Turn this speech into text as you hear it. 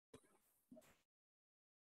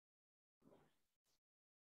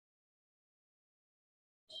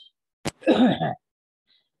Dear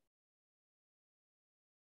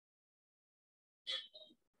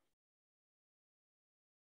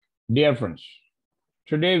friends,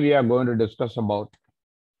 today we are going to discuss about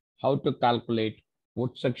how to calculate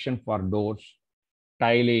wood section for doors,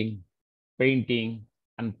 tiling, painting,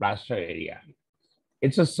 and plaster area.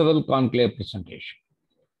 It's a civil conclave presentation.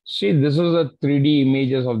 See, this is a 3D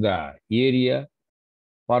images of the area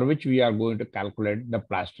for which we are going to calculate the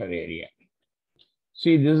plaster area.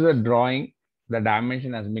 See, this is a drawing. The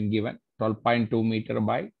dimension has been given 12.2 meter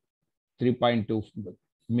by 3.2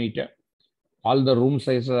 meter. All the room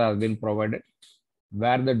sizes have been provided,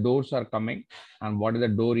 where the doors are coming and what is the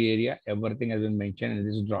door area, everything has been mentioned in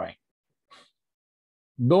this drawing.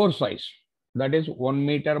 Door size, that is 1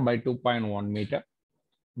 meter by 2.1 meter.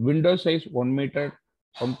 Window size 1 meter,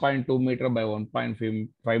 1.2 meter by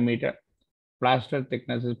 1.5 meter. Plaster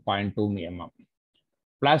thickness is 0.2 mm.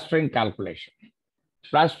 Plastering calculation.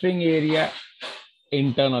 Plastering area,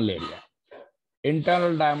 internal area.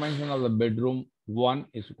 Internal dimension of the bedroom 1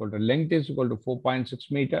 is equal to length is equal to 4.6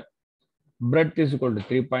 meter. Breadth is equal to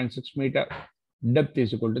 3.6 meter. Depth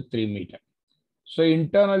is equal to 3 meter. So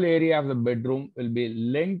internal area of the bedroom will be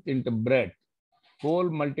length into breadth whole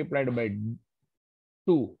multiplied by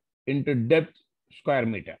 2 into depth square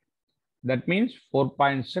meter. That means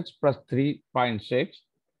 4.6 plus 3.6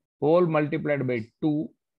 whole multiplied by 2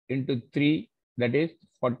 into 3, that is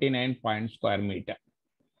 49 square meter.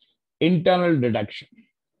 Internal deduction.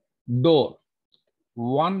 Door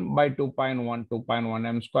 1 by 2.1, 2.1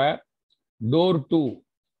 m square. Door 2,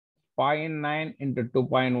 0.9 into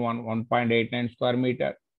 2.1, 1.89 square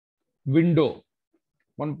meter. Window,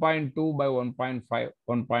 1.2 by 1.5,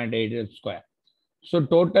 1.88 square. So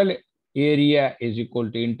total area is equal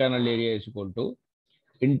to internal area is equal to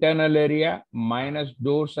internal area minus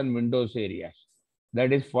doors and windows areas.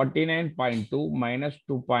 That is 49.2 minus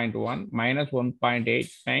 2.1 minus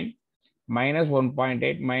 1.89 minus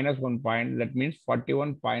 1.8 minus 1. That means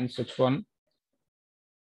 41.61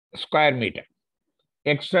 square meter.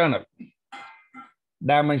 External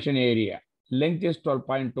dimension area. Length is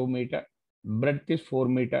 12.2 meter. Breadth is 4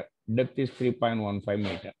 meter. Depth is 3.15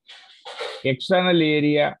 meter. External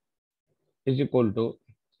area is equal to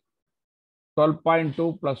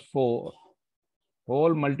 12.2 plus 4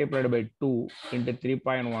 whole multiplied by 2 into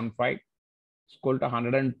 3.15 is equal to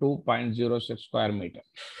 102.06 square meter.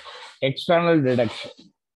 External deduction.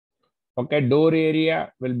 Okay, door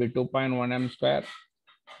area will be 2.1 m square.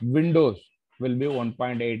 Windows will be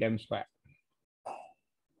 1.8 m square.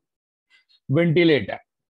 Ventilator,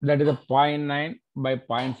 that is a 0.9 by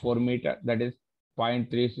 0.4 meter, that is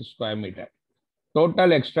 0.36 square meter.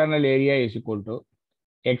 Total external area is equal to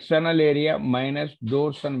external area minus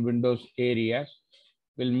doors and windows areas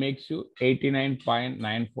will make you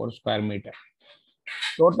 89.94 square meter.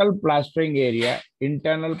 Total plastering area,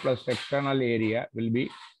 internal plus external area will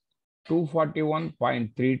be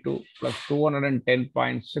 241.32 plus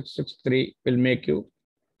 210.663 will make you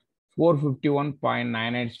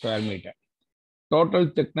 451.98 square meter. Total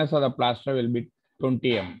thickness of the plaster will be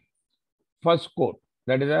 20 mm. First coat,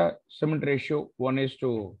 that is a cement ratio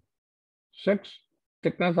 1:6.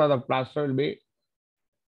 Thickness of the plaster will be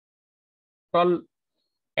 12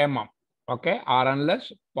 mm. Okay, or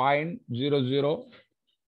unless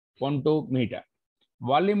 0.0012 meter.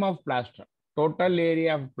 Volume of plaster, total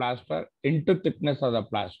area of plaster into thickness of the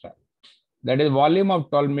plaster. That is volume of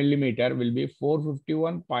 12 millimeter will be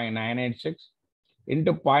 451.986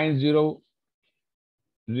 into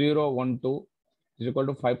 0.0012 is equal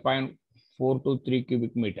to 5.423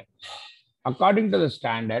 cubic meter. According to the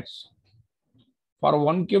standards, for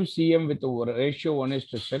 1 cube cm with a ratio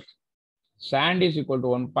 1:6, sand is equal to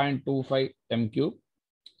 1.25 m cube,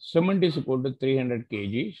 cement is equal to 300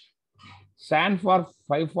 kg. Sand for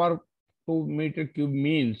 542 meter cube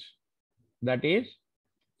means that is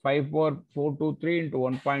 54423 into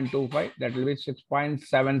 1.25, that will be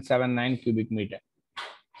 6.779 cubic meter.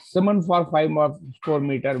 Cement for 5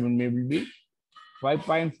 meter will be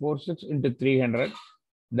 5.46 into 300,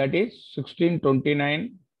 that is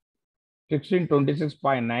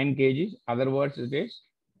 1626.9 kgs. Other words, it is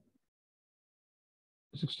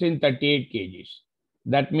 1638 kgs.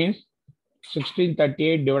 That means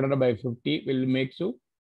 1638 divided by 50 will make you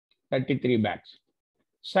 33 bags.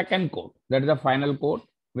 Second coat, that is the final coat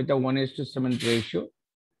with a 1:7 cement ratio.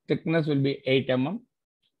 Thickness will be 8 mm.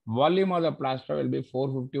 Volume of the plaster will be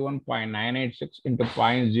 451.986 into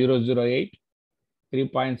 0.008,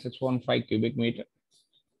 3.615 cubic meter.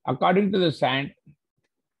 According to the sand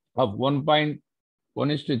of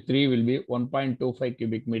 1.1:3 will be 1.25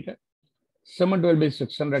 cubic meter. Cement will be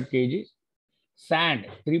 600 kg. Sand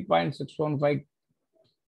 3.615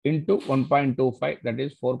 into 1.25, that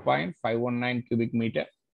is 4.519 cubic meter.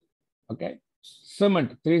 Okay.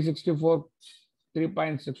 Cement 364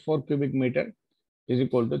 cubic meter is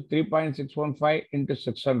equal to 3.615 into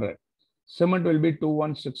 600. Cement will be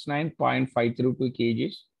 2169.532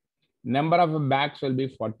 kgs. Number of bags will be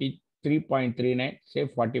 43.39, say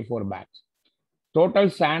 44 bags. Total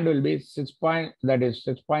sand will be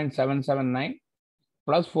 6.779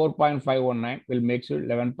 plus 4.519 will make you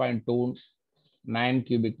 11.29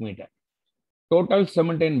 cubic meter. Total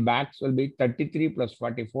cement in bags will be 33 plus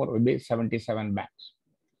 44 will be 77 bags.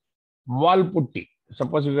 Wall putty.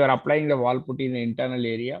 Suppose if you are applying the wall putty in the internal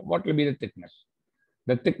area, what will be the thickness?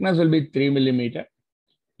 The thickness will be 3 millimeter.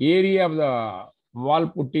 Area of the wall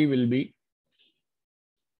putty will be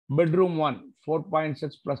bedroom 1,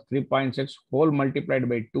 4.6 plus 3.6 whole multiplied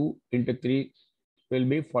by 2 into 3 will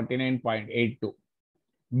be 49.82.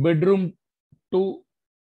 Bedroom 2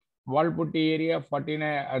 wall putty area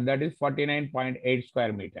 49, that is 49.8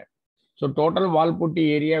 square meter. So total wall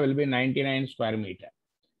putty area will be 99 square meter.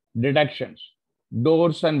 Deductions,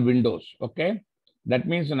 doors and windows. Okay, that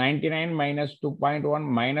means 99 minus 2.1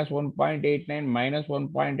 minus 1.89 minus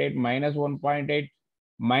 1.8 minus 1.8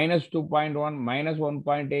 minus 2.1 minus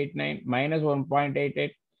 1.89 minus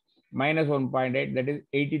 1.88 minus 1.8, that is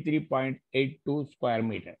 83.82 square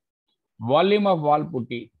meter. Volume of wall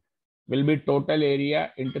putty will be total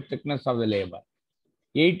area into thickness of the labor.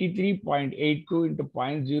 83.82 into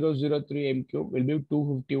 0.003 m cube will be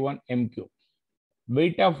 251 m cube.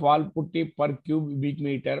 Weight of wall putty per cubic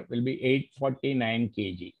meter will be 849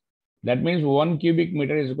 kg. That means 1 cubic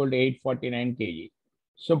meter is equal to 849 kg.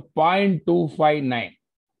 So 0.259,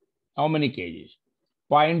 how many kgs?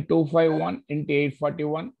 0.251 into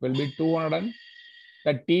 841 will be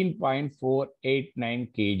 213.489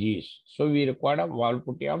 kgs. So we require a wall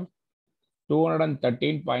putty of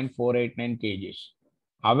 213.489 kgs.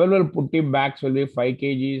 Available putty bags will be 5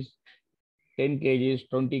 kgs, 10 kgs,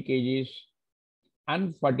 20 kgs,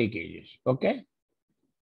 and 40 kgs. Okay.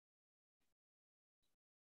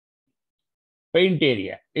 Paint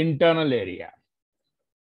area, internal area.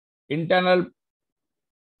 Internal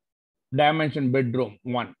dimension bedroom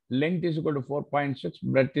 1. Length is equal to 4.6,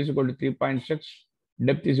 breadth is equal to 3.6,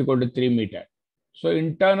 depth is equal to 3 meter. So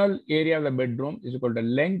internal area of the bedroom is equal to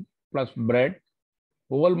length plus breadth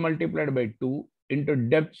whole multiplied by 2 into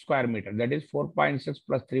depth square meter, that is 4.6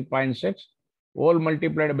 plus 3.6 whole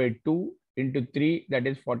multiplied by 2 into 3, that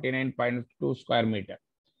is 49.2 square meter.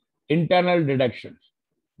 Internal deductions,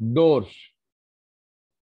 doors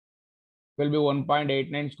will be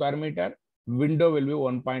 1.89 square meter, window will be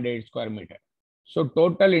 1.8 square meter. So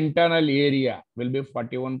total internal area will be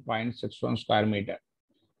 41.61 square meter.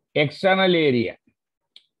 External area,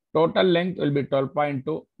 total length will be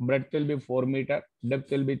 12.2, breadth will be 4 meter, depth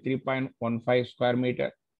will be 3.15 square meter.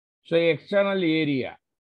 So external area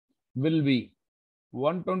will be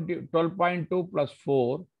 12.2 plus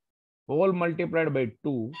 4 whole multiplied by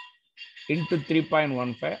 2 into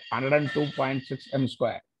 3.15, 102.6 m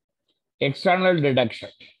square. External deduction.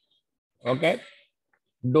 Okay.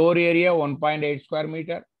 Door area 1.8 square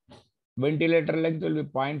meter. Ventilator length will be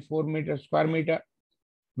 0.4 meter square meter.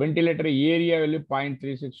 Ventilator area will be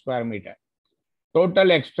 0.36 square meter.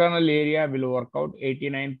 Total external area will work out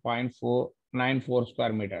 89.494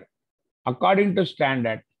 square meter. According to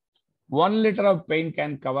standard, 1 liter of paint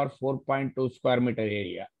can cover 4.2 square meter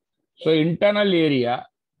area. So internal area,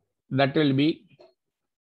 that will be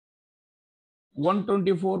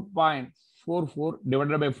 124.44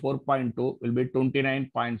 divided by 4.2 will be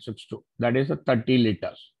 29.62. That is 30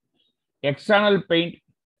 liters. External paint,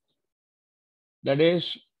 that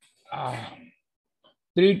is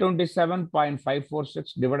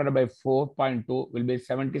 327.546 divided by 4.2 will be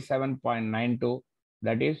 77.92.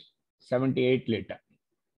 That is 78 liter.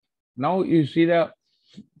 Now you see the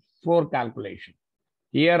floor calculation.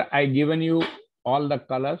 Here I given you all the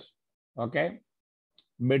colors. Okay.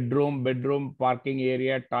 Bedroom, parking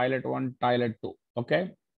area, toilet 1, toilet 2.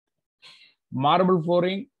 Okay. Marble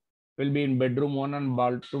flooring will be in bedroom 1 and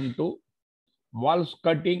bathroom 2. Wall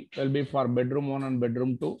skirting will be for bedroom 1 and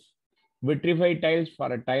bedroom 2. Vitrified tiles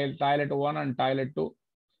for a toilet 1 and toilet 2.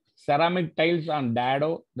 Ceramic tiles on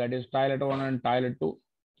dado, that is toilet 1 and toilet 2.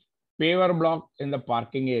 Paver block in the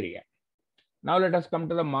parking area. Now let us come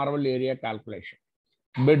to the marble area calculation.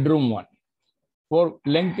 Bedroom 1.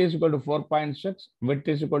 Length is equal to 4.6, width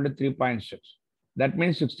is equal to 3.6. That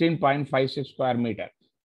means 16.56 square meter.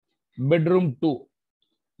 Bedroom 2.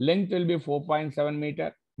 Length will be 4.7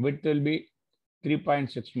 meter, width will be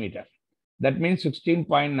 3.6 meter. That means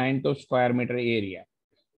 16.92 square meter area.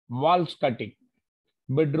 Wall skirting.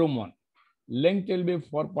 Bedroom 1. Length will be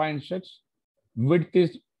 4.6, width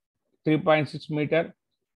is 3.6 meter.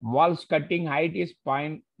 Wall skirting height is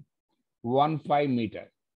 0.15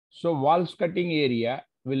 meter. So wall skirting area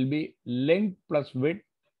will be length plus width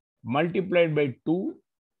multiplied by 2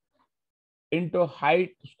 into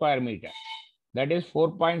height square meter. That is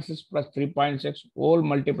 4.6 plus 3.6 whole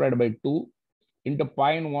multiplied by 2 into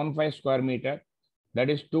 0.15 square meter. That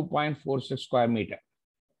is 2.46 square meter.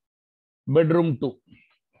 Bedroom 2.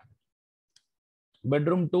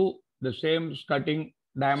 Bedroom 2, the same skirting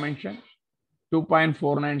dimension,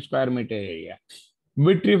 2.49 square meter area.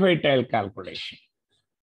 Vitrified tile calculation.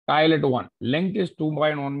 Toilet 1, length is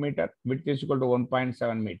 2.1 meter, width is equal to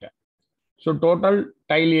 1.7 meter. So total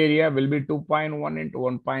tile area will be 2.1 into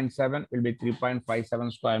 1.7 will be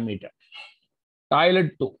 3.57 square meter.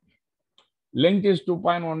 Toilet 2, length is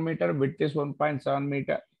 2.1 meter, width is 1.7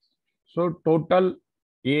 meter. So total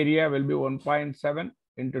area will be 1.7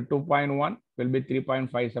 into 2.1 will be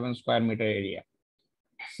 3.57 square meter area.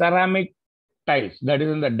 Ceramic tiles, that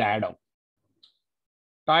is in the diagram.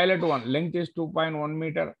 Toilet 1, length is 2.1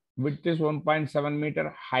 meter, width is 1.7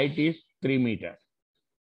 meter, height is 3 meter.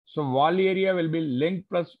 So wall area will be length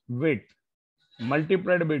plus width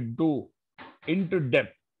multiplied by 2 into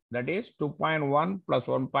depth. That is 2.1 plus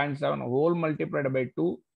 1.7 whole multiplied by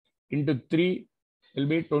 2 into 3 will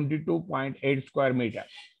be 22.8 square meter.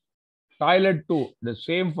 Toilet 2, the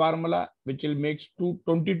same formula which will make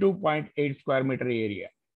 22.8 square meter area.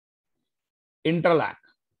 Interlock,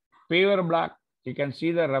 paver block. You can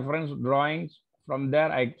see the reference drawings. From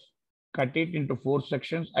there, I cut it into 4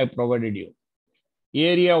 sections I provided you.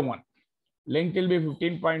 Area 1, length will be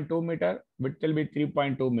 15.2 meter, width will be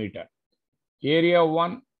 3.2 meter. Area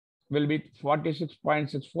 1 will be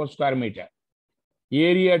 46.64 square meter.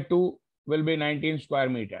 Area 2 will be 19 square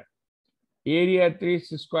meter. Area 3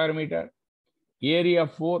 6 square meter. Area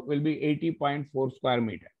 4 will be 80.4 square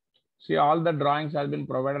meter. See, all the drawings have been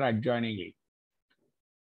provided adjoiningly.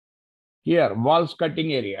 Here, wall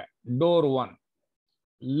skirting area, door 1,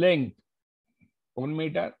 length 1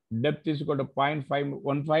 meter, depth is equal to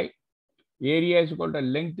 0.515, area is equal to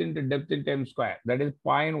length into depth in time square, that is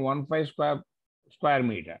 0.15 square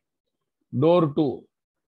meter. Door 2,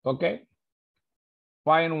 okay,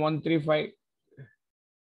 0.135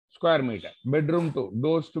 square meter. Bedroom 2,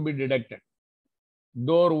 doors to be deducted.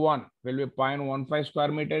 Door 1 will be 0.15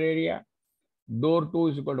 square meter area. Door 2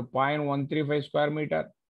 is equal to 0.135 square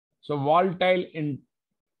meter. So wall tile in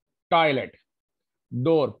toilet,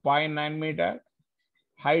 door 0.9 meter,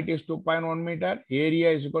 height is 2.1 meter,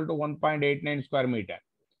 area is equal to 1.89 square meter.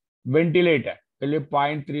 Ventilator will be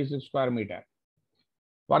 0.36 square meter.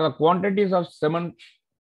 For the quantities of cement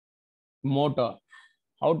mortar,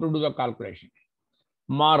 how to do the calculation?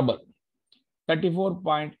 Marble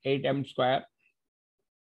 34.8 m square.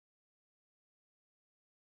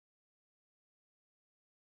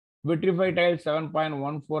 Vitrified tiles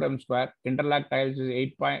 7.14 m square. Interlock tiles is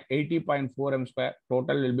 80.4 m square.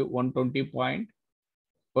 Total will be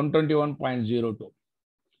 121.02.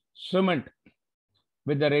 Cement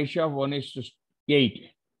with the ratio of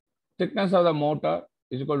 1:8. Thickness of the mortar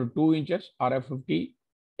is equal to 2 inches or 50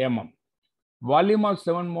 mm. Volume of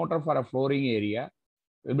cement mortar for a flooring area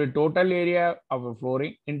will be total area of a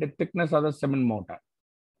flooring into thickness of the cement mortar.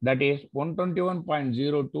 That is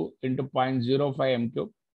 121.02 into 0.05 m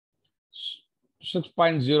cube,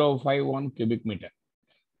 6.051 cubic meter.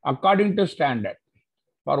 According to standard,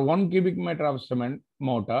 for 1 cubic meter of cement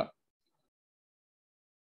mortar,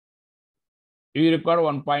 you require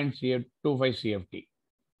 1.25 CFT.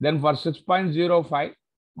 Then for 6.05,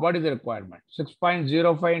 what is the requirement?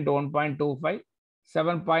 6.05 into 1.25,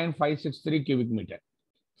 7.563 cubic meter.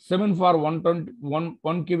 Cement for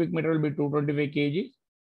 1 cubic meter will be 225 kg.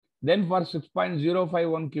 Then for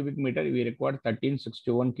 6.051 cubic meter, we require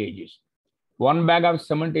 1361 kg. One bag of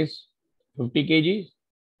cement is 50 kg.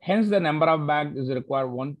 Hence, the number of bags is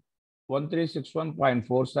required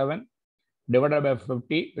 1361.47 divided by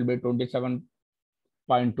 50 will be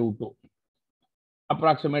 27.22.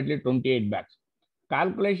 Approximately 28 bags.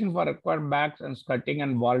 Calculation for required bags and skirting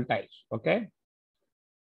and wall tiles. Okay.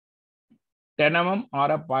 10 mm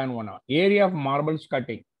or a 0.1 mm. Area of marble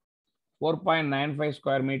skirting 4.95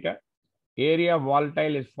 square meter. Area of wall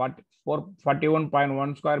tile is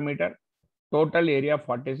 41.1 square meter. Total area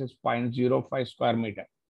 46.05 square meter.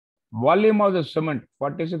 Volume of the cement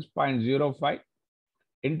 46.05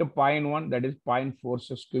 into 0.1, that is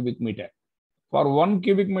 0.46 cubic meter. For 1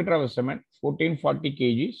 cubic meter of cement, 1440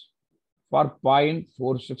 kgs for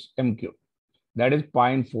 0.46 m cube. That is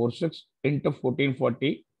 0.46 into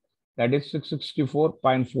 1440, that is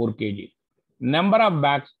 664.4 kg. Number of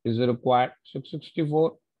bags is required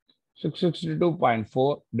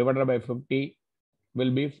 662.4 divided by 50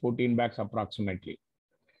 will be 14 bags approximately.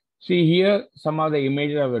 See here some of the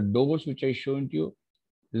images of the doors which I shown to you.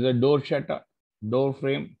 This is a door shutter, door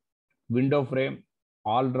frame, window frame,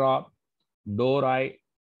 all drop, door eye,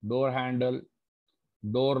 door handle,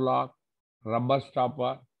 door lock, rubber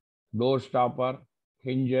stopper, door stopper,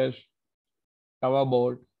 hinges, cover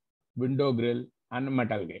bolt, window grill, and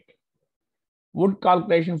metal gate. Wood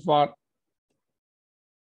calculation for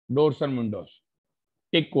doors and windows.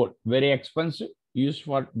 Teak wood, very expensive, used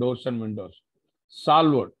for doors and windows.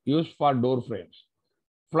 Salwood, used for door frames.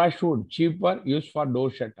 Flush wood, cheaper, used for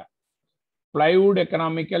door shutter. Plywood,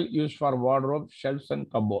 economical, used for wardrobes, shelves,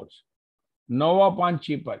 and cupboards. Nova Pond,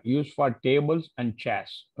 cheaper, used for tables and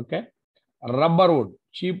chairs. Okay. Rubber wood,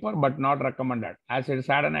 cheaper but not recommended as it's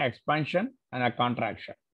had an expansion and a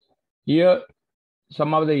contraction. Here,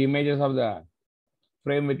 some of the images of the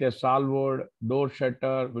frame with a salwood, door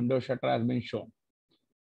shutter, window shutter has been shown.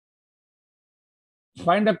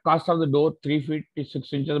 Find the cost of the door 3 feet is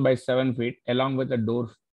 6 inches by 7 feet along with the door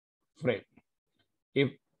frame.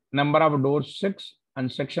 If number of doors 6 and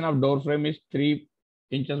section of door frame is 3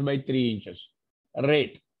 inches by 3 inches.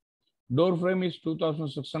 Rate. Door frame is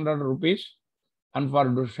 2,600 rupees and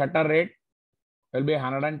for shutter rate will be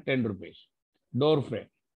 110 rupees. Door frame.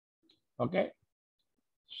 Okay.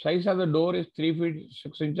 Size of the door is 3 feet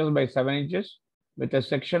 6 inches by 7 inches with a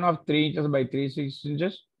section of 3 inches by 6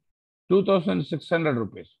 inches. 2,600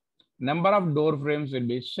 rupees. Number of door frames will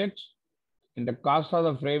be 6 and the cost of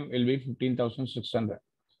the frame will be 15,600.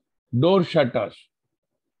 Door shutters.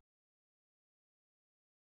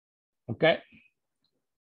 Okay.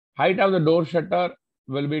 Height of the door shutter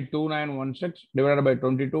will be 2916 divided by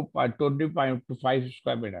 20.5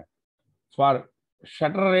 square meter. For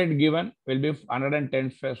shutter rate given will be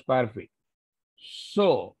 110 square feet.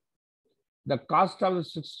 So the cost of the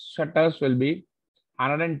 6 shutters will be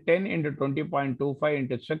 110 into 20.25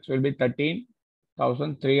 into 6 will be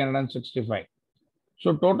 13,365.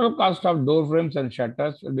 So total cost of door frames and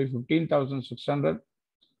shutters will be 15,600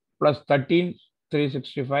 plus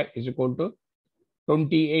 13,365 is equal to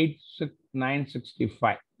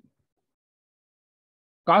 28,965.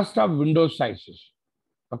 Cost of window sizes.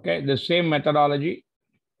 Okay, the same methodology.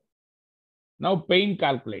 Now paint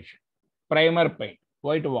calculation. Primer paint,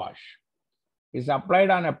 whitewash, is applied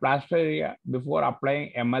on a plaster area before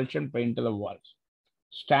applying emulsion paint to the walls.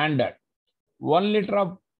 Standard. 1 liter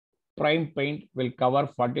of prime paint will cover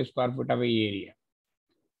 40 square feet of a area.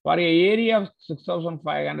 For an area of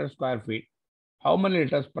 6,500 square feet, how many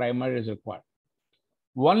liters primer is required?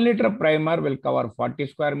 1 liter primer will cover 40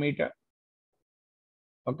 square meter.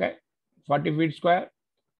 Okay, 40 feet square.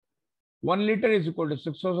 1 liter is equal to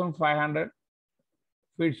 6,500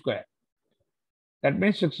 feet square. That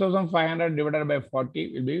means 6,500 divided by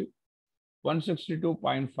 40 will be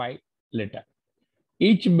 162.5 liter.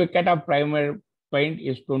 Each bucket of primer paint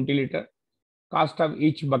is 20 liter. Cost of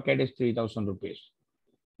each bucket is 3,000 rupees.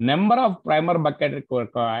 Number of primer bucket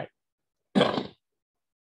required is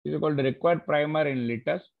equal to required primer in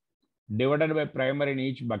liters divided by primer in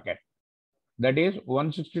each bucket. That is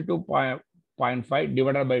 162.5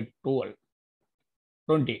 divided by 20.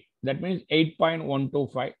 That means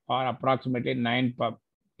 8.125 or approximately 9 per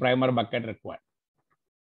primer bucket required.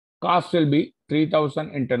 Cost will be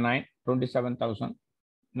 3,000 into 9,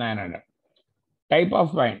 27,900. Type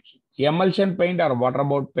of paints. Emulsion paint or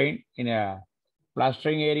waterboard paint in a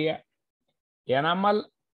plastering area. Enamel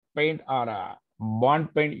paint or a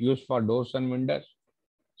bond paint used for doors and windows.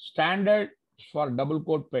 Standard for double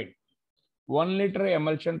coat paint. 1 liter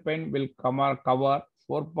emulsion paint will cover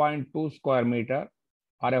 4.2 square meter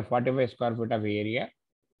or a 45 square feet of area.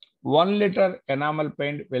 1 liter enamel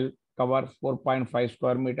paint will cover 4.5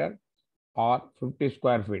 square meter or 50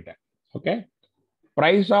 square feet. Okay.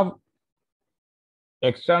 Price of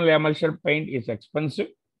external emulsion paint is expensive.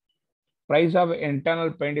 Price of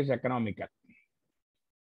internal paint is economical.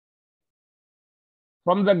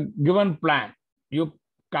 From the given plan, you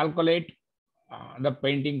calculate the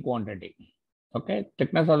painting quantity. Okay.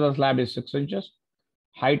 Thickness of the slab is 6 inches.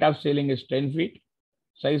 Height of ceiling is 10 feet.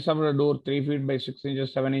 Size of the door 3 feet by 6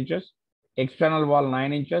 inches, 7 inches. External wall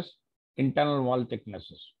 9 inches. Internal wall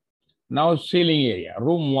thicknesses. Now ceiling area.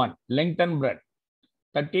 Room 1. Length and breadth.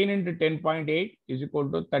 13 into 10.8 is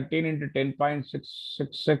equal to 13 into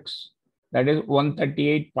 10.666. That is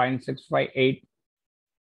 138.658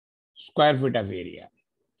 square feet of area.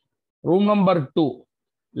 Room number 2.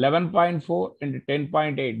 11.4 into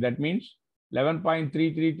 10.8. That means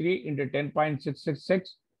 11.333 into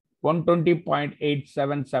 10.666.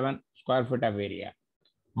 120.877 square feet of area.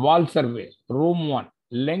 Wall surface. Room 1.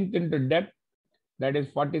 Length into depth that is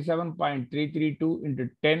 47.332 into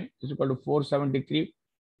 10 is equal to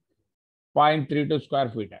 473.32 square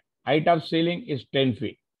feet. Height of ceiling is 10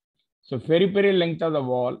 feet. So peripheral length of the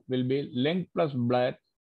wall will be length plus breadth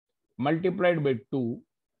multiplied by 2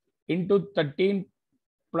 into 13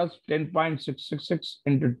 plus 10.666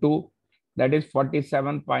 into 2, that is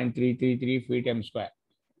 47.333 feet m square.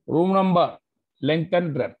 Room number, length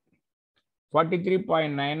and breadth,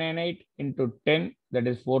 43.998 into 10, that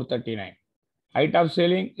is 439. Height of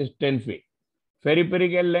ceiling is 10 feet.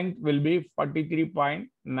 Peripheral length will be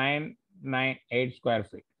 43.998 square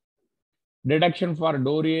feet. Deduction for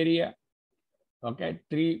door area, okay,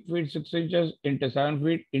 3 feet 6 inches into 7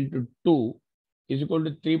 feet into 2 is equal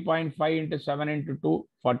to 3.5 into 7 into 2,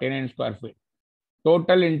 49 square feet.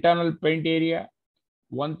 Total internal paint area,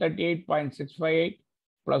 138.658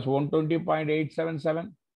 plus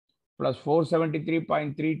 120.877 plus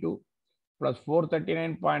 473.32 plus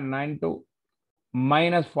 439.92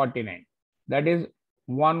 minus 49. That is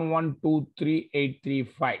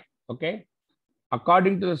 1123835. Okay.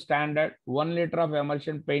 According to the standard, 1 liter of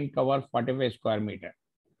emulsion paint covers 45 square meter.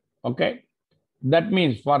 Okay. That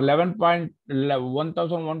means for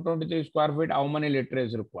 1123 square feet, how many liter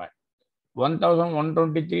is required?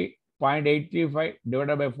 1123.835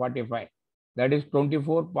 divided by 45. That is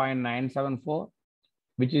 24.974,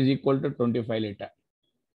 which is equal to 25 liter.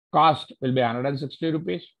 Cost will be 160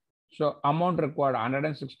 rupees. So amount required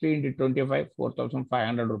 160 into 25,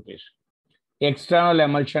 4,500 rupees. External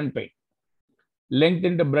emulsion paint. Length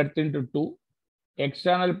into breadth into 2.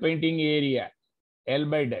 External painting area, L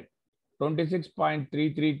by del,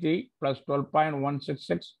 26.333 plus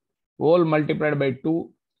 12.166, whole multiplied by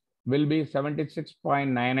 2 will be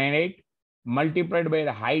 76.998, multiplied by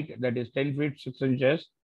the height, that is 10 feet 6 inches,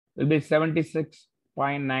 will be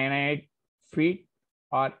 76.998 feet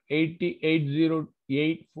or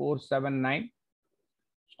 88,08479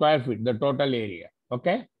 square feet, the total area.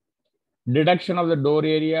 Okay. Deduction of the door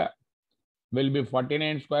area will be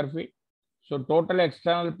 49 square feet. So total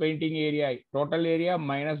external painting area, total area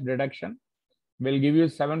minus deduction will give you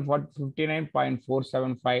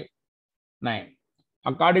 759.4759.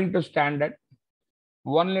 According to standard,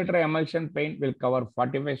 1 liter emulsion paint will cover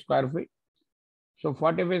 45 square feet. So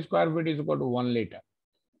 45 square feet is equal to 1 liter.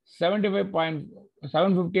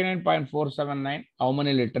 759.479, how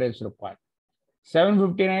many liter is required?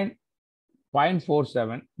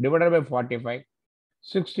 759.47 divided by 45,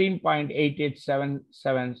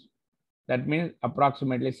 16.8877, that means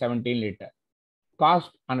approximately 17 liter.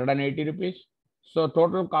 Cost 180 rupees. So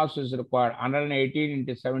total cost is required 118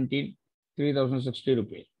 into 17, 3060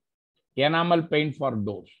 rupees. Enamel paint for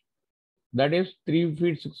doors, that is 3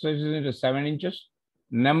 feet 6 inches into 7 inches.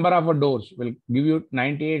 Number of doors will give you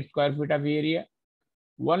 98 square feet of area.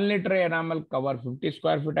 1 liter enamel cover 50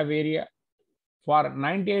 square feet of area. For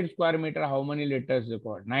 98 square meter, how many liters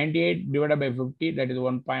required? 98 divided by 50, that is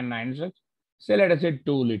 1.96. Say let us say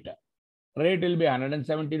 2 liter. Rate will be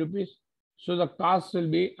 170 rupees. So the cost will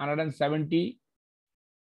be 170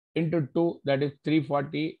 into 2, that is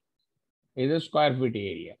 340 is a square feet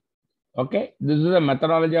area. Okay. This is the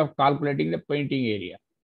methodology of calculating the painting area.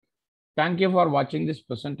 Thank you for watching this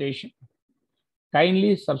presentation.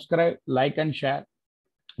 Kindly subscribe, like and share,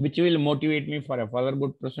 which will motivate me for a further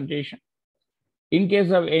good presentation. In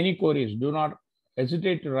case of any queries, do not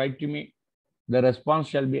hesitate to write to me. The response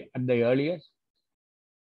shall be at the earliest.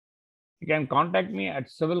 You can contact me at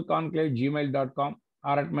civilconclave@gmail.com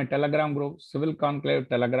or at my Telegram group, Civil Conclave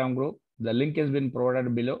Telegram group. The link has been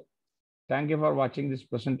provided below. Thank you for watching this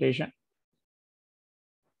presentation.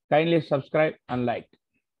 Kindly subscribe and like.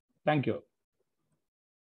 Thank you.